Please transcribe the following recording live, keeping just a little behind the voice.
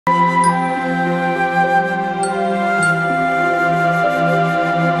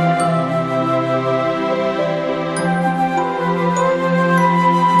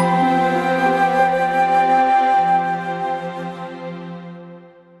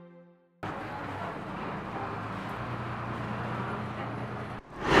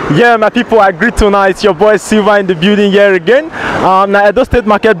Yeah, my people, I greet tonight. It's your boy Silva in the building here again. Now EDO State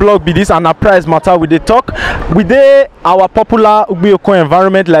Market Blog be this and a price matter with the talk. We dey our popular Ubioko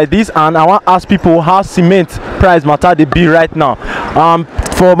environment like this, and I want to ask people how cement price matter they be right now.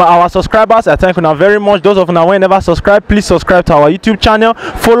 For our subscribers, I thank you very much. Those of you who never subscribe, please subscribe to our YouTube channel.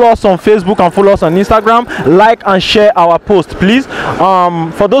 Follow us on Facebook and follow us on Instagram. Like and share our post, please.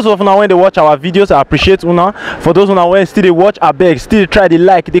 For those of you when they watch our videos, I appreciate una. For those who still they watch, I beg still try to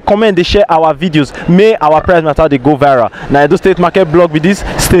like, they comment, they share our videos. May our price matter they go viral. Now EDO State Market Blog with this.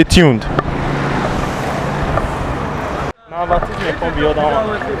 Stay tuned. Now, but it may come the other one.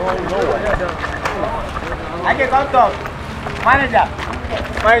 I can come talk. Manager,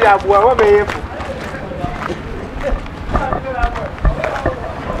 boy, what be you?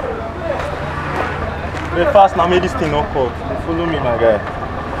 Very fast now, make this thing not cut. Follow me, my guy.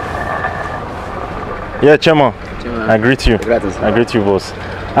 Yeah, Chairman. I greet you. I greet you, boss.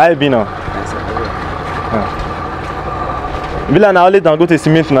 How you been now? Bila na only don't go to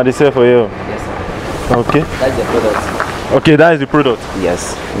cement now they sell for you. Yes, sir. Okay. That's the product. Okay, that is the product.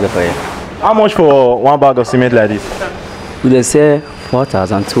 Yes, go for it. How much for one bag of cement like this? They say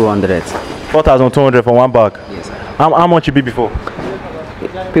 4,200. 4,200 for one bag. Yes, sir. How much it be before?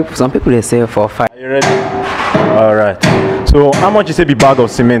 Some people they say for 5. Are you ready? All right. So how much you say be bag of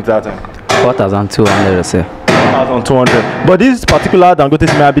cement that time? 4,200, I say. 4,200. But this particular Dangote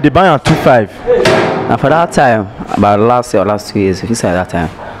cement I be the buy at 2.5. And for that time, about last year or last 2 years, if you say that time.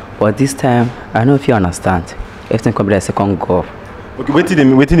 But this time, I don't know if you understand. Everything come be like second go up. Okay, wait till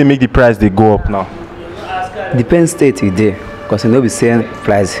they make the price they go up now. Depends state you dey, because you know be saying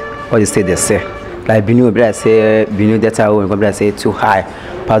price all the state they say. Like Benin, I say Benin data I say too high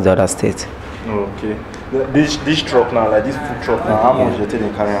past the other state. Okay. This truck now, like this food truck now, how much they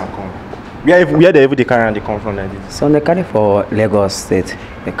carry and come? Where they carry and they come from like this? So they carry for Lagos state,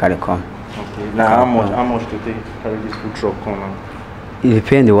 they carry come. Okay. Now how much to carry this food truck come now? It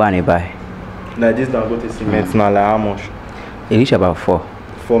depends the one you buy. Like this Dangote cement now, like how much? It reach about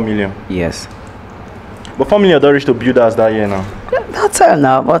 4 million. Yes. But 4 million don't reach to build us that year now. Yeah, that's time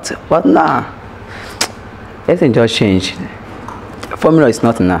now, but now everything just changed. 4 million is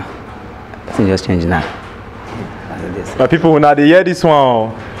not now. Everything just changed now. But people now they hear this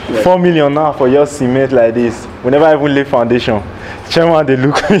one. Yeah. 4 million now for your cement like this. We never even lay foundation. Chairman they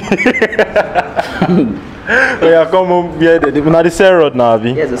look me. We are come home here. Now the sell road now,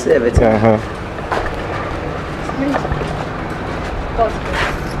 Abi. Yes, they say everything.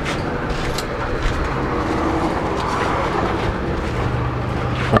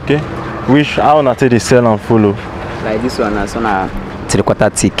 Okay. Which how not they sell and follow? Like this one, it's on a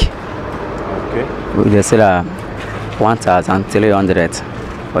 3/4 thick. Okay. They sell 1,300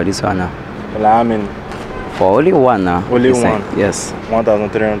 for this one now. Well, I mean, for only one now. Only one. Yes.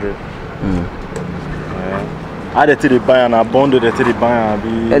 1,300. How they buy and a bundle? They buy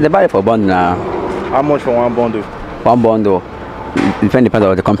and they buy it for bundle now. How much for one bundle? One bundle. Depends on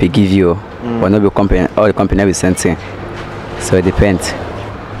what the company give you. But not the company. All the company will send in. So it depends.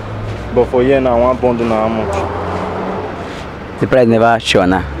 But for here now, one bundle now how much? The price never sure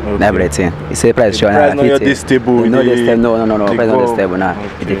now. Okay. Everything. You say price sure now. Price not this stable. No, no. Price not stable now.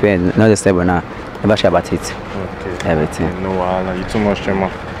 Okay. It depends. Not stable now. Never sure about it. Okay. Everything. Okay, no, you too much, Chairman.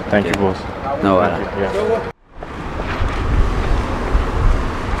 Thank you, boss. No, yeah.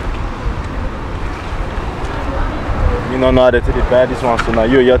 You know how they buy this one, so now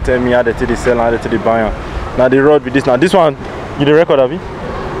you tell me how they sell and how they buy. Now the road with this now. This one, you the record of it?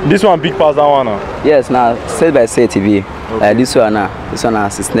 This one big past that one now. Yes, now sale by sale TV. Okay. This one now,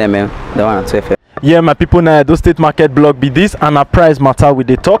 16 mm, the one at 12. Yeah, my people, now EDO State Market Blog be this and a price matter with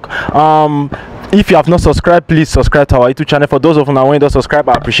the talk. If you have not subscribed, please subscribe to our YouTube channel. For those of you who don't subscribe,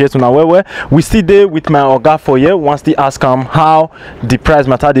 I appreciate you now. We still there with my Oga for you. Once they ask how the price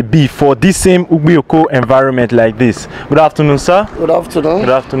matter they be for this same Ubioko environment like this. Good afternoon, sir. Good afternoon. Good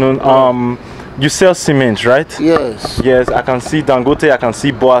afternoon. You sell cement, right? Yes. Yes, I can see Dangote, I can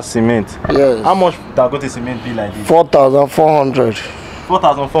see Boa cement. Yes. How much Dangote cement be like this? 4,400.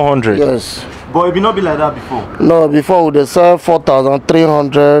 4,400? Yes. But it be not be like that before? No, before they sell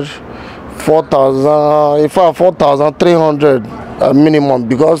 4,300, 4,000, in fact 4,300 minimum,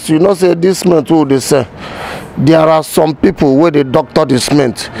 because you know say this cement who they sell, there are some people where they doctor the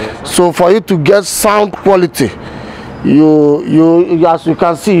cement. Yes. So for you to get sound quality, you as you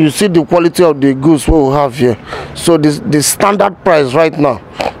can see, you see the quality of the goods we have here. So the standard price right now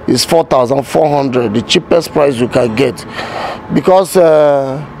is 4,400, the cheapest price you can get, because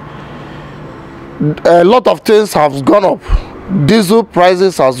a lot of things have gone up. Diesel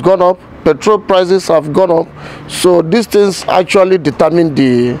prices has gone up, petrol prices have gone up. So these things actually determine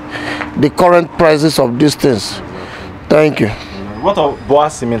the current prices of these things. Thank you. What of Boa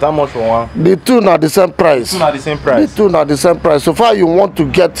cement? How much for one? The two are the same price. The two are the same price. The two are the same price. So far you want to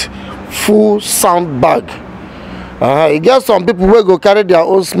get full sound bag. You get some people who go carry their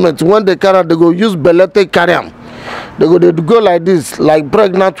own cement. When they carry, they go use belete carry them. They go like this, like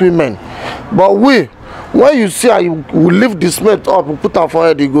pregnant women. But when you see how you will lift the cement up and put on for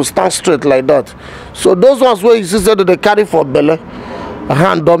head, you go stand straight like that. So those ones where you see that they carry for belly,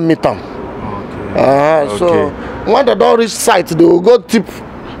 hand don't meet them. Okay. So when they don't reach site, they will go tip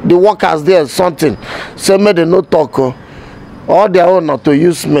the workers there something. Say make they no talk. All their own not to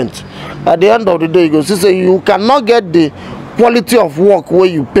use cement. At the end of the day, you go see say you cannot get the quality of work where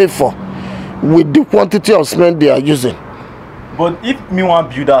you pay for with the quantity of cement they are using. But if me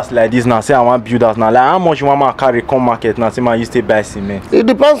want builders like this now, say I want builders now, like how much you want to carry come market now, say man you stay buy cement? It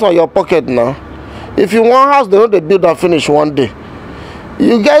depends on your pocket now. If you want house, they know the builder finish one day.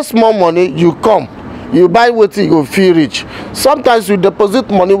 You get small money, you come, you buy what you go feel rich. Sometimes you deposit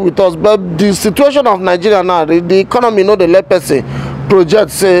money with us, but the situation of Nigeria now, the economy know the let person project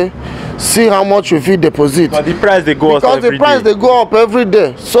say, see how much you feel deposit. But the price they go up every day. Because the price they go up every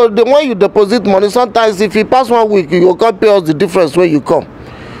day. So the when you deposit money, sometimes if you pass 1 week, you can pay us the difference when you come.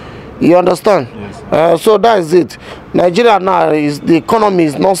 You understand? Yes. So that is it. Nigeria now the economy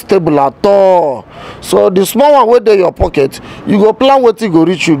is not stable at all. So the small one where they your pocket, you go plan what you go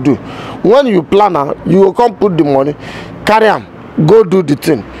reach you do. When you plan, you will come put the money, carry them, go do the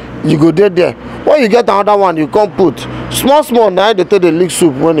thing. You go there. When you get another one, you come put small. Now they take the leak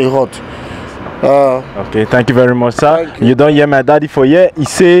soup when it hot. Okay, thank you very much, sir. You don't hear my daddy for here. He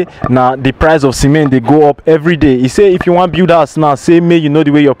say now the price of cement they go up every day. He say if you want build house now, say me you know the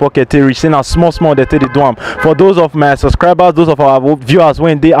way your pocket reach. Say now small they take the do. For those of my subscribers, those of our viewers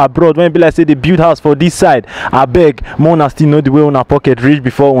when they abroad, when be like say they build house for this side, I beg Mona still know the way on a pocket reach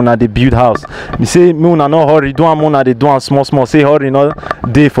before una they build house. He say me una no hurry, do Mona they do small. Say hurry no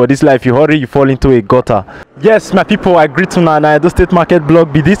day for this life. You hurry, you fall into a gutter. Yes, my people, I greet to now Edo State Market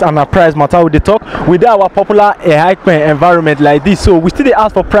Blog be this and a price matter with the talk. With our popular high environment like this, so we still dey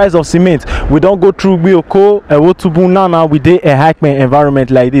ask for price of cement. We don't go through Bioko, Wotubu now we dey a high environment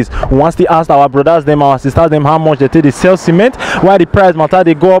like this. We want to ask our brothers them, our sisters them how much they take they sell cement, why the price matter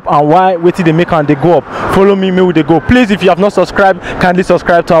they go up, and why waiting they make and they go up. Follow me where they go. Please, if you have not subscribed, kindly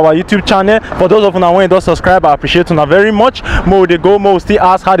subscribe to our YouTube channel. For those of you who don't subscribe, I appreciate you very much. More they go, more still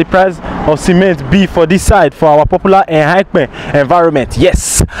ask how the price of cement be for this side for our popular and high environment.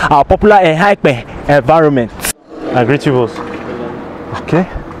 Yes, our popular and high environment. I greet you boss. Okay,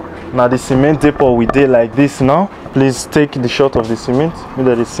 now the cement depot we did like this now. Please take the shot of the cement.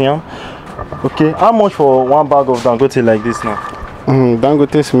 Okay, how much for one bag of Dangote like this now?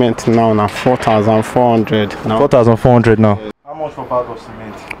 Dangote cement now 4,400 now. 4,400 now. How much for bag of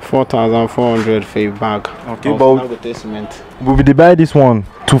cement? 4,400 for a bag. Okay, but Dangote cement. We did buy this one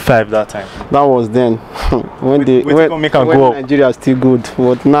 2.5 that time. That was then when Nigeria still good,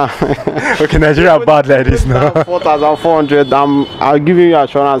 but now okay, Nigeria bad like this now. 4,400. I'll give you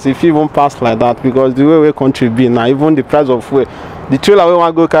assurance if you even pass like that, because the way we country be now, even the price of fuel, the trailer we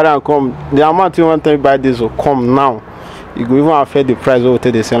want to go carry and come, the amount you want to buy this will come now. It will even affect the price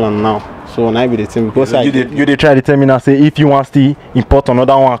we they sell on now. So now be the thing, because you they try to tell me now say if you want to import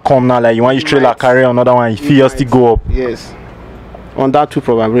another one come now, like you want your trailer carry another one, if you still go up. Yes. On that two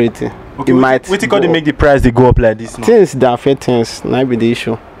probability. Okay, it might. What they make the price they go up like this now? Things that affect things, now be the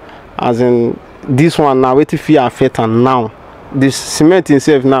issue. As in this one now, what if you affect and now the cement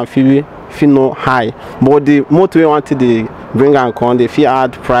itself now feel no high, but the motor we want to bring and come, they feel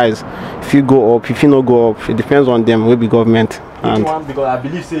add price, if you go up, if you no go up, it depends on them. Will be government. And one, because I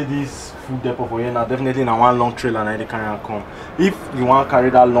believe say this food depot for you now definitely now one long trailer now they can come. If you want to carry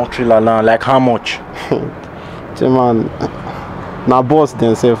that long trailer now, like how much? Man, now boss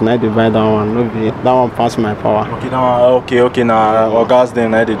themselves now they buy that one. No be that one pass my power. Okay, that one okay now or gas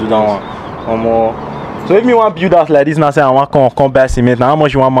them now they do that one. Or more. So if you want build house like this now, say I want come buy cement, now how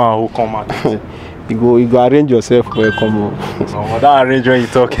much you want man who come out? you go arrange yourself for a come up. No, that arrange when you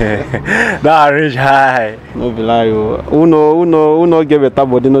talk that arrange high. No be lie you. Who no get better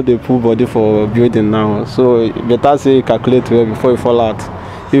body, no they pull body for building now. So better say calculate well before you fall out.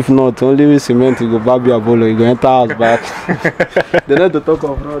 If not, only with cement you go back your bolo, you go enter house back. They need to talk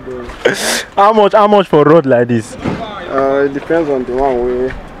of road. How much for road like this? It depends on the one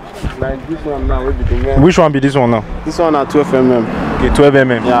way. Like this one now will be the main. Which one be this one now? This one at 12 mm. Okay, 12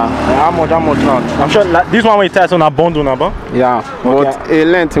 mm. Yeah. How much now? I'm sure like, this one will test on a bundle number. Yeah, okay. But a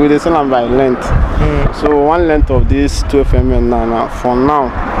length, we sell them by length. So one length of this 12 mm now for now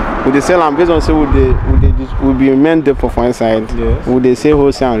we dey sell am based on say we be main depot for inside. Yes. We dey sell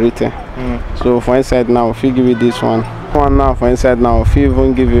wholesale and retail. So for inside now, we fit give you this one. One now for inside now, we fit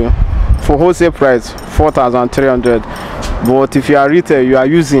even give you for wholesale price 4,300. But if you are retail, you are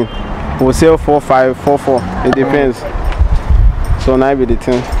using, we sell 4,500, 4,400. It depends. So now be the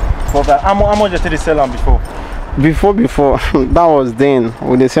thing. How much did they sell them before? Before that was then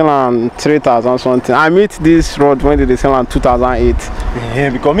when they sell on 3,000 something. I meet this rod when they sell on 2008. Yeah,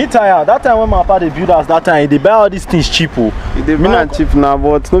 because me tired that time when my papa build us that time they buy all these things cheap. They buy cheap now,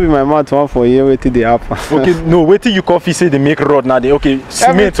 but no be my mouth one for a year wait till they happen. Okay, no wait till you coffee say they make road now. They okay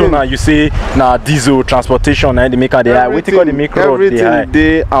cement now you say now diesel transportation now they make they high. Wait till they make road they high. Everything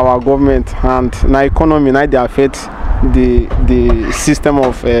they our government and now economy now they affect the system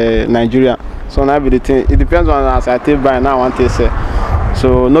of Nigeria. So now be the thing. It depends on as I take buy now I want to say.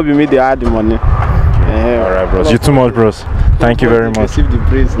 So no be me they add the money. Alright bros, you too much bros. Thank you very much. Receive the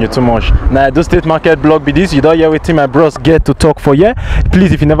praise. You too much. Now Edo State Market Blog be this. You don't hear with my bros get to talk for you.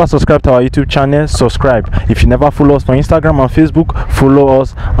 Please, if you never subscribe to our YouTube channel, subscribe. If you never follow us on Instagram and Facebook, follow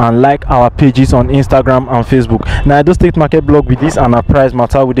us and like our pages on Instagram and Facebook. Now Edo State Market Blog with this and our price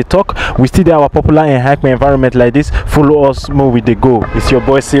matter with the talk. We still there our popular and hype environment like this. Follow us more with the go. It's your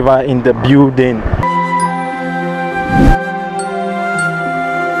boy Silver in the building.